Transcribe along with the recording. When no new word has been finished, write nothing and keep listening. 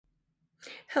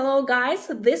Hello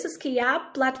guys, this is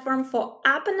Keyapp, platform for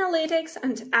app analytics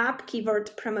and app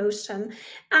keyword promotion,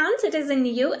 and it is a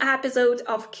new episode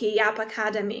of Keyapp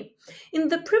Academy. In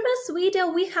the previous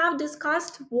video, we have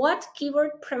discussed what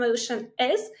keyword promotion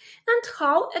is and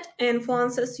how it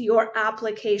influences your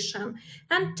application.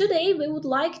 And today we would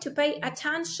like to pay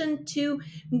attention to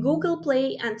Google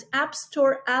Play and App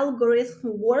Store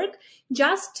algorithm work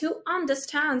just to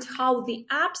understand how the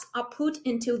apps are put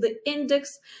into the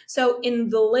index, so in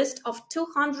the list of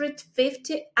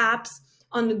 250 apps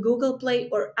on Google Play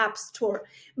or App Store.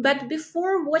 But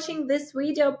before watching this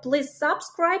video, please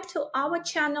subscribe to our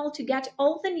channel to get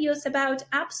all the news about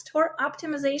App Store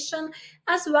optimization,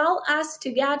 as well as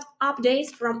to get updates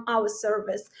from our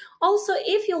service. Also,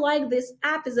 if you like this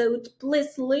episode,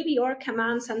 please leave your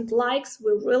comments and likes.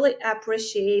 We really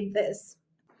appreciate this.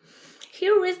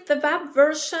 Here is the web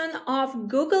version of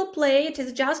Google Play. It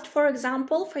is just for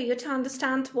example for you to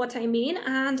understand what I mean.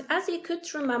 And as you could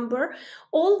remember,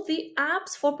 all the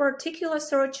apps for particular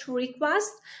search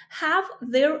requests have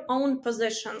their own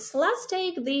positions. Let's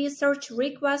take the search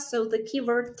request, so the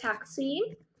keyword taxi.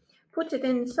 Put it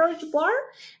in search bar,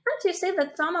 and you see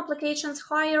that some applications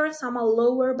higher, some are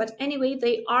lower, but anyway,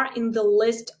 they are in the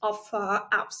list of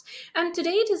apps. And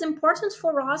today it is important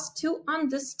for us to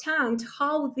understand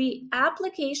how the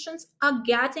applications are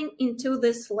getting into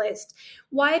this list.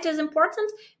 Why it is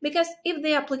important? Because if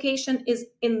the application is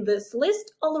in this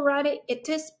list already, it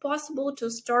is possible to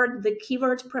start the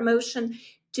keyword promotion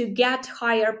to get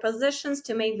higher positions,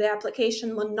 to make the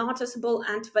application more noticeable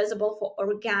and visible for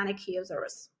organic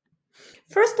users.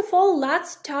 First of all,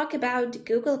 let's talk about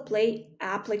Google Play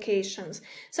applications.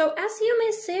 So as you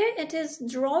may see, it is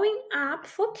drawing app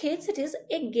for kids. It is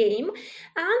a game.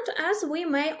 And as we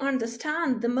may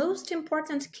understand, the most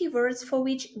important keywords for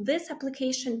which this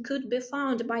application could be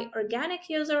found by organic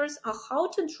users are how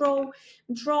to draw,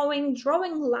 drawing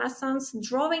lessons,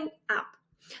 drawing app.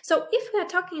 So if we are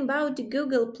talking about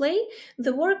Google Play,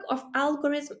 the work of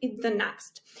algorithm is the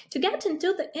next. To get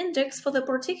into the index for the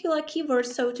particular keyword,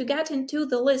 so to get into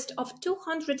the list of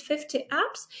 250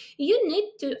 apps, you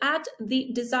need to add the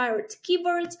desired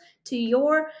keywords to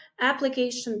your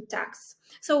application tags.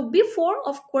 So before,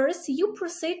 of course, you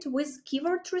proceed with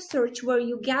keyword research, where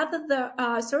you gather the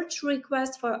search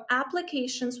requests for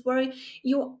applications, where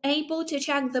you're able to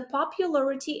check the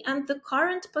popularity and the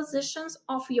current positions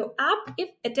of your app if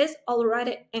it is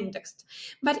already indexed.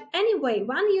 But anyway,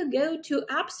 when you go to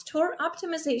App Store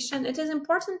optimization, it is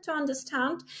important to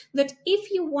understand that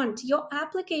if you want your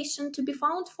application to be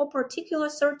found for particular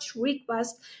search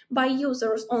requests by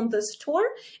users on the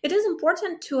store, it is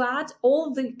important to add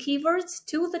all the keywords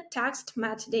to the text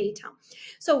metadata.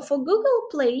 So for Google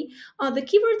Play, the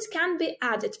keywords can be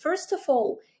added, first of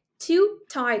all, to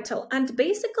title, and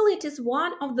basically it is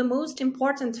one of the most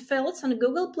important fields on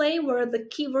Google Play where the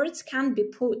keywords can be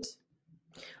put.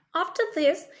 After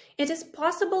this, it is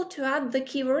possible to add the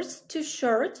keywords to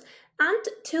short and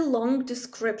to long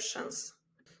descriptions.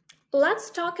 Let's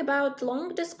talk about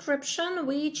long description,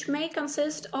 which may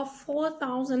consist of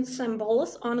 4,000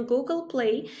 symbols on Google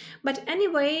Play, but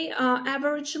anyway,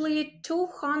 averagely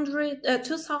 2,500,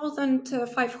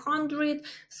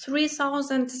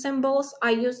 3,000 symbols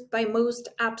are used by most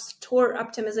App Store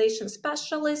optimization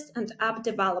specialists and app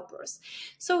developers.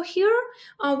 So here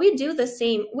we do the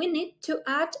same. We need to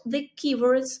add the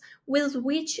keywords with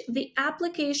which the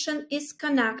application is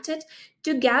connected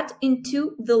to get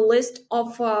into the list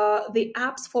of the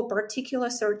apps for particular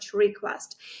search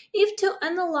request. If to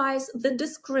analyze the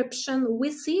description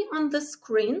we see on the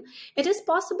screen, it is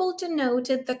possible to note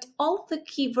that all the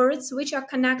keywords which are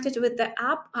connected with the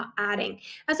app are adding.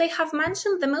 As I have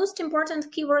mentioned, the most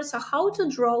important keywords are how to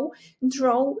draw,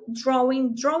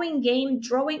 drawing game,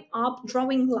 drawing up,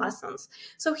 drawing lessons.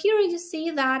 So here you see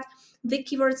that the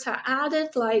keywords are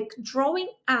added, like drawing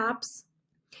apps.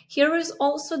 Here is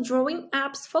also drawing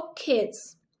apps for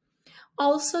kids.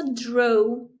 Also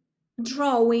drawing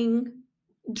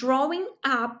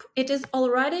app. It is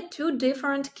already two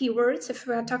different keywords if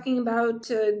we are talking about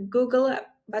Google,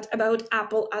 but about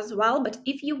Apple as well. But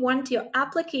if you want your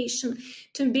application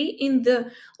to be in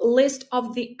the list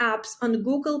of the apps on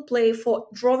Google Play for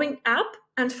drawing app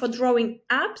and for drawing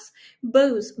apps,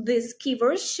 both these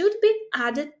keywords should be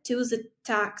added to the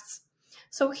tags.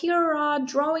 So here are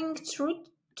drawing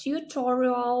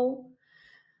tutorial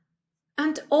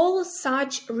and all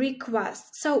such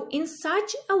requests. So in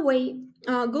such a way,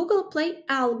 Google Play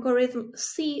algorithm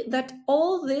see that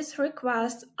all these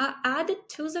requests are added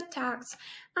to the tags,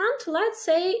 and let's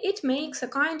say it makes a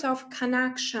kind of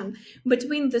connection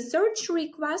between the search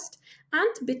request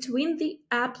and between the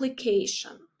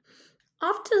application.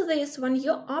 After this, when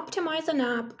you optimize an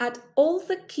app at all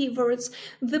the keywords,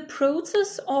 the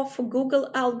process of Google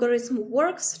algorithm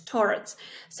work starts.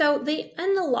 So they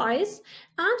analyze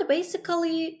and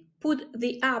basically put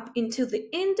the app into the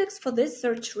index for this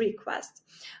search request.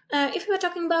 If we are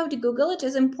talking about Google, it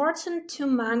is important to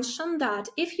mention that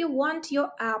if you want your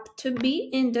app to be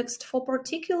indexed for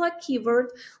particular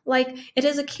keyword, like it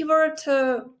is a keyword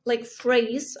like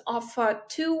phrase of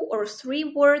 2 or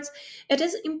 3 words, it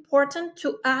is important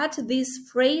to add this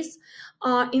phrase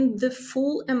in the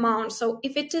full amount. So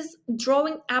if it is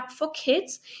drawing app for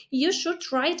kids, you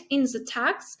should write in the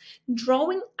text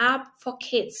drawing app for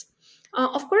kids.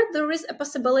 Of course, there is a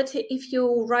possibility if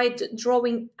you write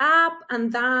drawing app and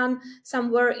then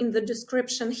somewhere in the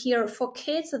description here for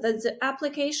kids that the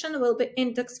application will be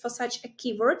indexed for such a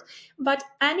keyword. But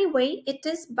anyway, it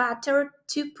is better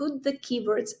to put the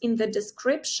keywords in the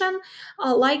description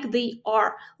like they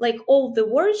are, like all the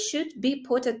words should be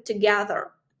put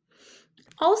together.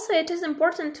 Also, it is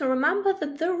important to remember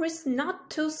that there is not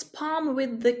to spam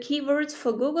with the keywords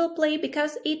for Google Play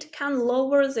because it can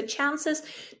lower the chances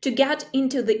to get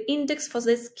into the index for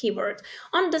this keyword.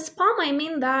 On the spam, I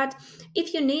mean that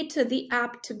if you need the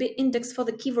app to be indexed for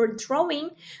the keyword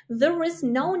drawing, there is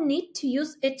no need to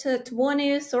use it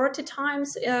 20, 30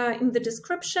 times in the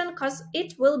description because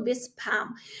it will be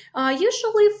spam.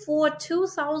 Usually for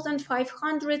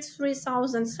 2,500,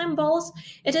 3,000 symbols,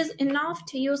 it is enough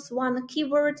to use one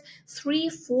keyword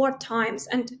 3-4 times,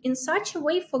 and in such a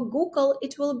way for Google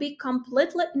it will be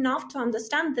completely enough to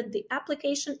understand that the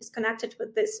application is connected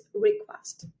with this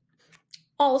request.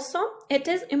 Also, it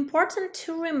is important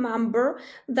to remember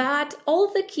that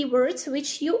all the keywords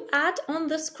which you add on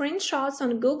the screenshots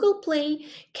on Google Play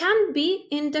can be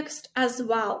indexed as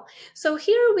well. So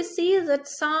here we see that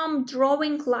some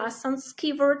drawing lessons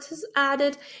keywords is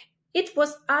added. It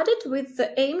was added with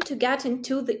the aim to get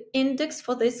into the index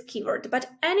for this keyword.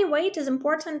 But anyway, it is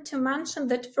important to mention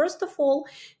that first of all,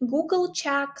 Google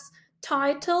checks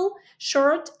title,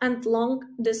 short and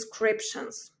long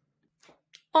descriptions.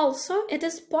 Also, it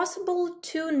is possible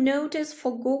to notice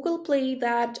for Google Play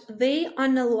that they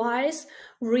analyze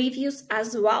reviews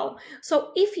as well.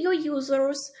 So if your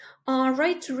users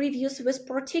write reviews with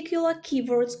particular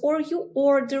keywords, or you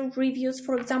order reviews,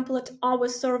 for example, at our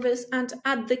service and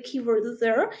add the keyword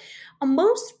there,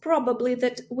 most probably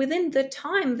that within the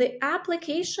time the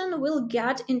application will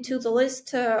get into the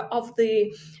list of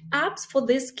the apps for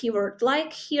this keyword.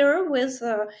 Like here with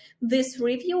this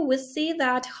review, we see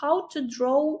that how to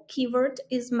draw keyword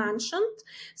is mentioned,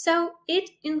 so it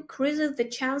increases the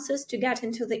chances to get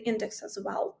into the index as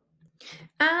well.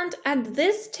 And at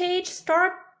this stage,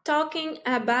 start talking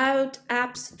about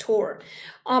App Store.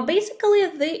 Basically,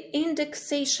 the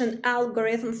indexation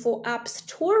algorithm for App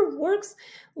Store works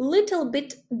little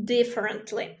bit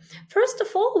differently. First of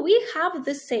all, we have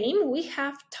the same, we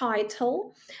have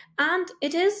title, and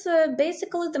it is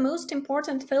basically the most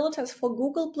important filters for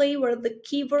Google Play where the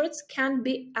keywords can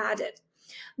be added.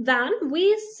 Then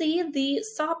we see the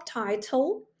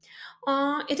subtitle.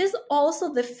 It is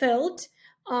also the field,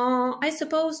 I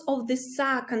suppose, of the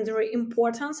secondary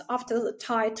importance after the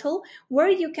title, where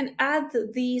you can add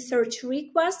the search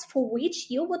request for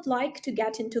which you would like to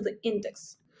get into the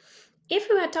index. If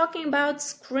we are talking about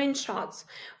screenshots,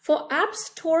 for App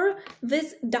Store,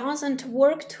 this doesn't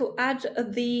work to add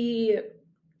the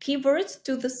keywords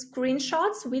to the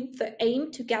screenshots with the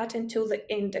aim to get into the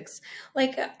index.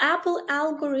 Like Apple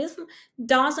algorithm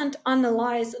doesn't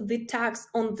analyze the text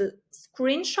on the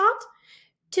screenshot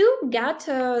to get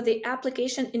the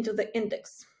application into the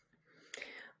index.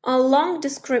 A long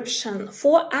description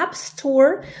for App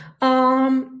Store.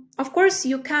 Of course,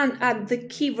 you can add the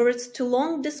keywords to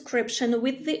long description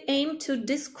with the aim to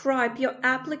describe your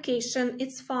application,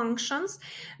 its functions,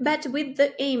 but with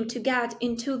the aim to get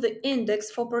into the index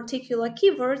for particular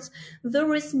keywords,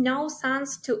 there is no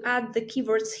sense to add the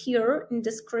keywords here in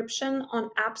description on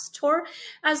App Store,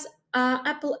 as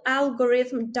Apple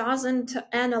algorithm doesn't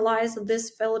analyze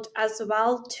this field as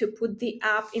well to put the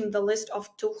app in the list of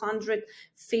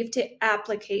 250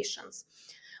 applications.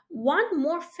 One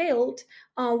more field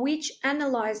which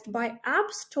analyzed by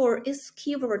App Store is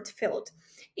keyword field.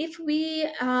 If we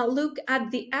look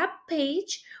at the app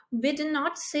page, we do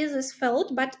not see this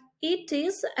field, but it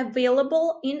is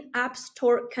available in App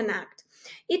Store Connect.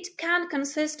 It can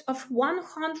consist of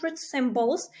 100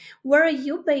 symbols where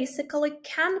you basically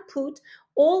can put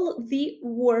all the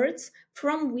words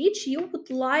from which you would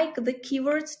like the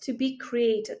keywords to be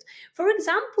created. For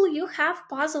example, you have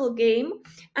puzzle game,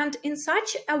 and in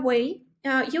such a way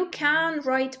you can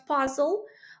write puzzle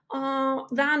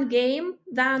than game,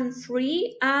 than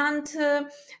free, and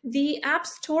the App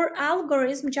Store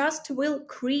algorithm just will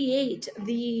create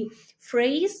the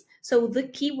phrase, so the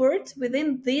keyword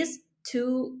within these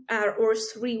two or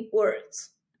three words.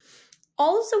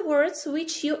 All the words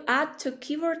which you add to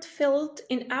keyword field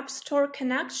in App Store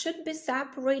Connect should be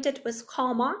separated with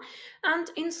comma,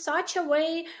 and in such a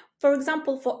way, for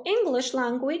example, for English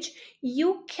language,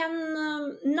 you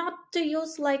can not to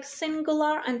use like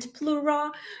singular and plural.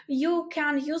 You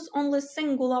can use only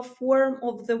singular form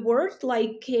of the word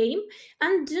like game,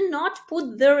 and do not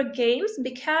put their games,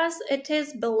 because it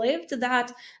is believed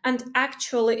that, and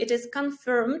actually it is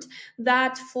confirmed,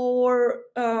 that for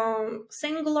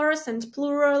singulars and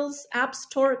plurals, App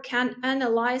Store can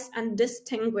analyze and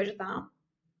distinguish them.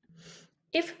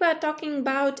 If we are talking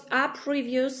about app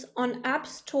reviews on App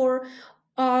Store,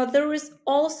 there is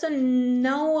also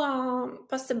no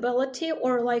possibility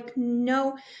or like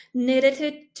no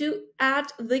needed to add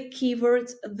the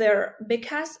keywords there,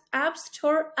 because App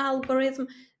Store algorithm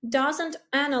doesn't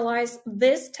analyze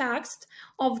this text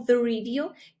of the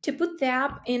review to put the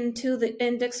app into the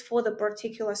index for the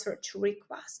particular search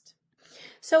request.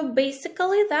 So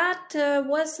basically that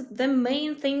was the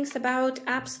main things about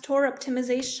App Store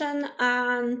optimization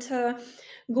and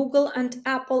Google and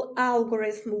Apple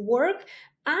algorithm work.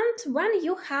 And when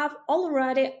you have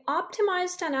already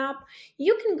optimized an app,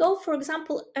 you can go, for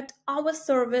example, at our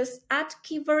service, add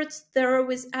keywords there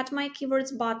with add my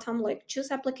keywords button, like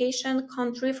choose application,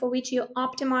 country for which you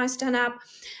optimized an app,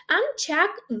 and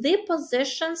check the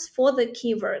positions for the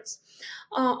keywords.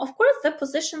 Of course, the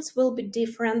positions will be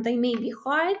different. They may be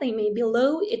high, they may be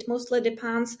low. It mostly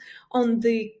depends on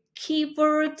the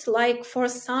keyword. Like for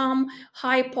some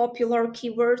high popular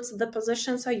keywords, the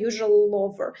positions are usually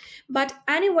lower. But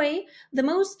anyway, the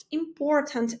most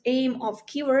important aim of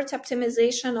keyword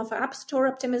optimization, of App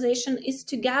Store optimization, is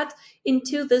to get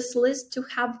into this list, to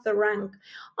have the rank.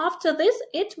 After this,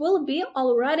 it will be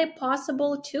already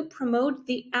possible to promote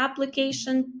the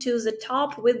application to the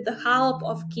top with the help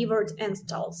of keyword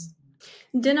installs.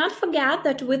 Do not forget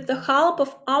that with the help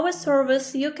of our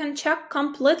service, you can check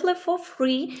completely for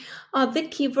free the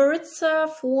keywords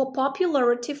for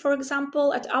popularity. For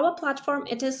example, at our platform,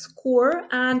 it is score,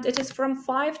 and it is from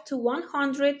 5 to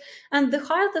 100. And the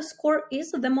higher the score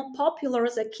is, the more popular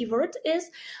the keyword is,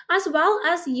 as well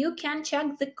as you can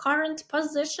check the current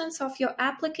positions of your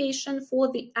application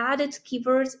for the added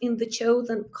keywords in the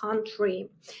chosen country.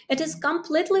 It is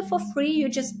completely for free. You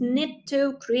just need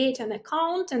to create an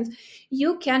account, and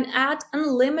you can add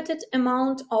unlimited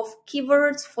amount of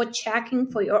keywords for checking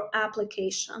for your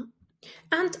application.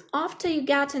 And after you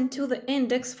get into the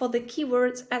index for the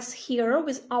keywords as here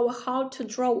with our how to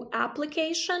draw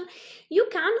application, you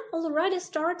can already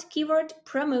start keyword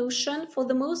promotion for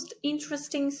the most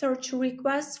interesting search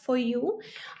requests for you.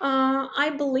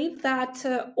 I believe that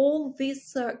all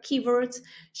these keywords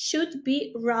should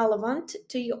be relevant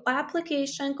to your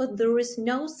application, because there is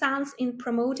no sense in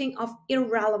promoting of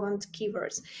irrelevant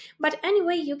keywords. But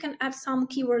anyway, you can add some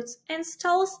keywords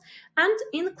installs and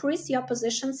increase your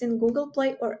positions in Google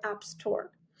Play or App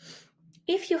Store.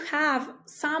 If you have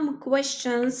some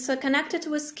questions connected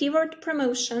with keyword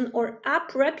promotion or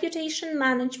app reputation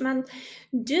management,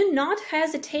 do not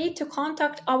hesitate to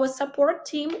contact our support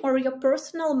team or your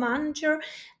personal manager,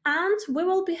 and we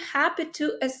will be happy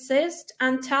to assist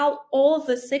and tell all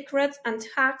the secrets and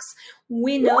hacks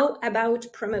we know about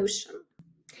promotion.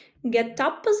 Get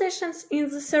top positions in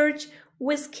the search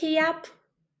with Keyapp.